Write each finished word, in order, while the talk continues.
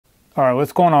Alright,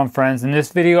 what's going on, friends? In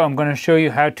this video I'm going to show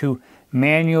you how to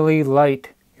manually light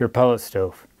your pellet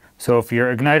stove. So if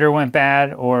your igniter went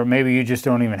bad, or maybe you just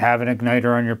don't even have an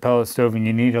igniter on your pellet stove and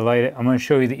you need to light it, I'm going to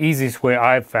show you the easiest way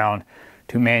I've found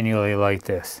to manually light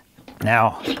this.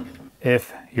 Now,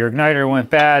 if your igniter went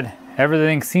bad,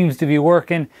 everything seems to be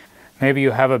working, maybe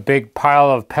you have a big pile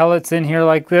of pellets in here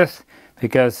like this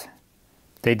because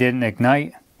they didn't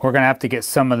ignite, we're going to have to get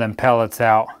some of them pellets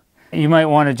out. You might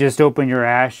want to just open your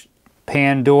ash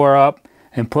pan door up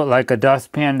and put like a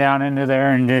dustpan down into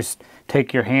there and just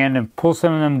take your hand and pull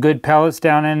some of them good pellets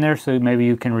down in there, so maybe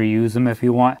you can reuse them if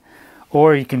you want.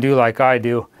 Or you can do like I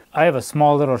do. I have a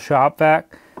small little shop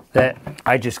vac that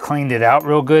I just cleaned it out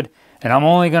real good, and I'm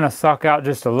only going to suck out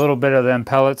just a little bit of them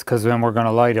pellets because then we're going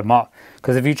to light them up.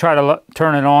 Because if you try to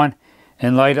turn it on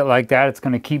and light it like that, it's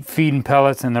going to keep feeding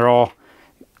pellets, and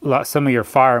some of your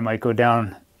fire might go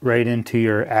down right into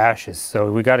your ashes. So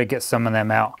we got to get some of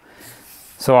them out.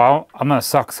 So I'm going to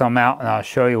suck some out and I'll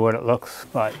show you what it looks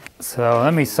like. So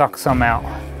let me suck some out.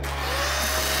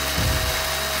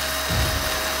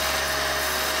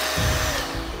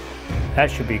 That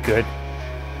should be good.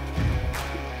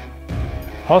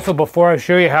 Also, before I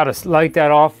show you how to light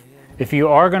that off, if you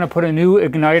are going to put a new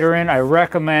igniter in, I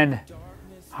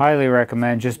highly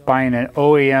recommend just buying an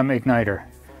OEM igniter.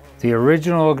 The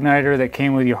original igniter that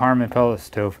came with your Harman pellet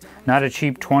stove. Not a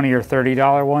cheap $20 or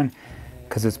 $30 one,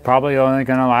 because it's probably only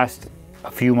going to last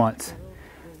a few months.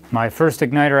 My first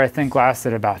igniter, I think,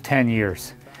 lasted about 10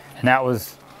 years. And that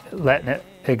was letting it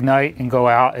ignite and go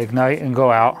out, ignite and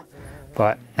go out.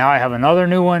 But now I have another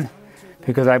new one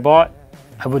because I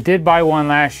did buy one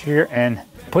last year. And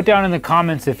put down in the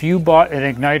comments if you bought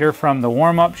an igniter from the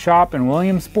warm-up shop in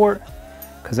Williamsport,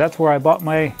 because that's where I bought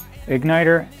my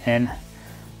igniter. And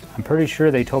I'm pretty sure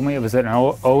they told me it was an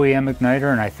OEM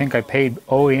igniter, and I think I paid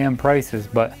OEM prices,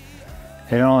 but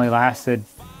it only lasted,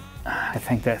 I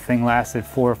think that thing lasted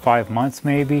 4 or 5 months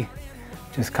maybe.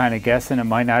 Just kind of guessing, it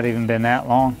might not even been that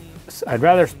long. I'd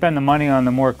rather spend the money on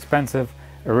the more expensive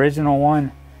original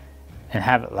one and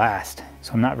have it last.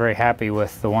 So I'm not very happy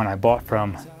with the one I bought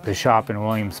from the shop in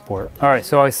Williamsport. Alright,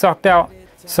 so I sucked out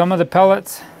some of the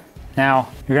pellets. Now,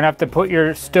 you're going to have to put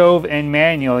your stove in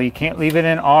manual. You can't leave it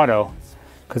in auto.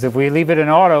 Because if we leave it in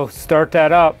auto, start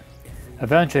that up,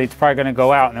 eventually it's probably going to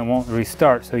go out and it won't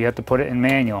restart. So you have to put it in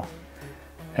manual.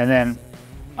 And then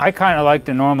I kind of like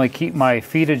to normally keep my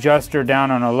feed adjuster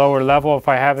down on a lower level if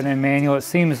I have it in manual. It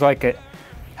seems like it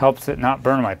helps it not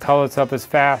burn my pellets up as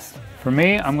fast. For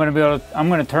me, I'm going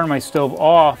to turn my stove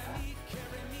off,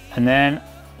 and then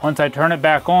once I turn it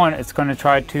back on, it's going to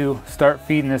try to start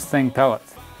feeding this thing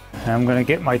pellets. And I'm going to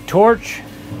get my torch.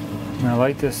 I'm going to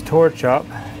light this torch up.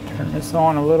 Turn this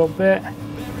on a little bit.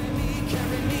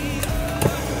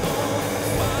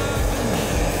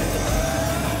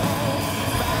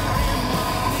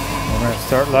 We're going to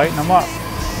start lighting them up.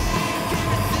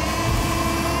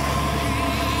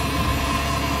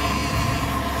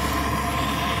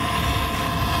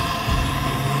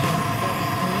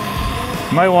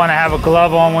 You might want to have a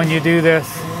glove on when you do this.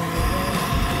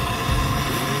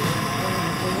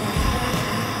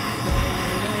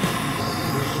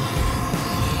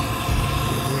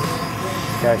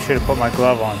 Yeah, I should have put my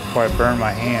glove on before I burned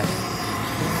my hand.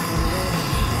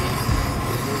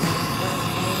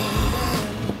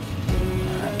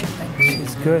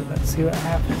 She's good. Let's see what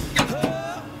happens.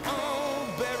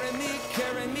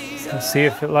 Let's see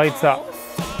if it lights up.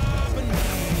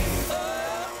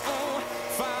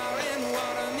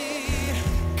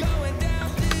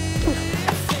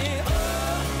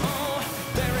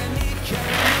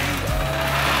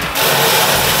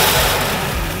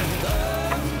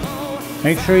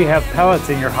 Make sure you have pellets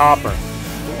in your hopper.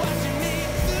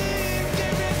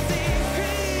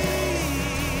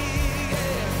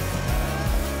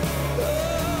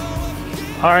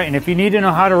 Alright, and if you need to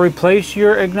know how to replace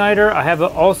your igniter, I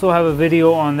also have a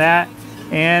video on that.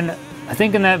 And I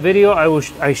think in that video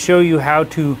I show you how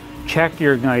to check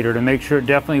your igniter to make sure it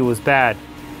definitely was bad.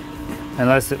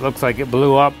 Unless it looks like it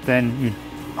blew up, then you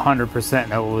 100%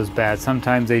 know it was bad.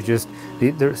 Sometimes they just,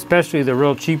 especially the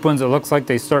real cheap ones, it looks like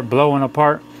they start blowing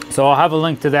apart. So I'll have a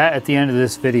link to that at the end of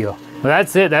this video. But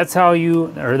that's it. That's how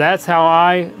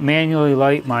I manually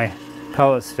light my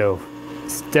pellet stove.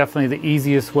 It's definitely the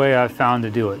easiest way I've found to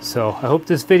do it. So I hope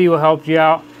this video helped you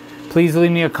out. Please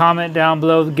leave me a comment down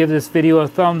below, give this video a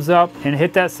thumbs up, and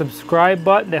hit that subscribe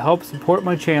button to help support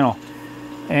my channel.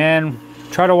 And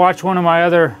try to watch one of my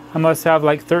other, I must have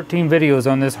like 13 videos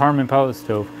on this Harman pellet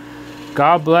stove.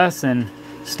 God bless and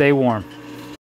stay warm.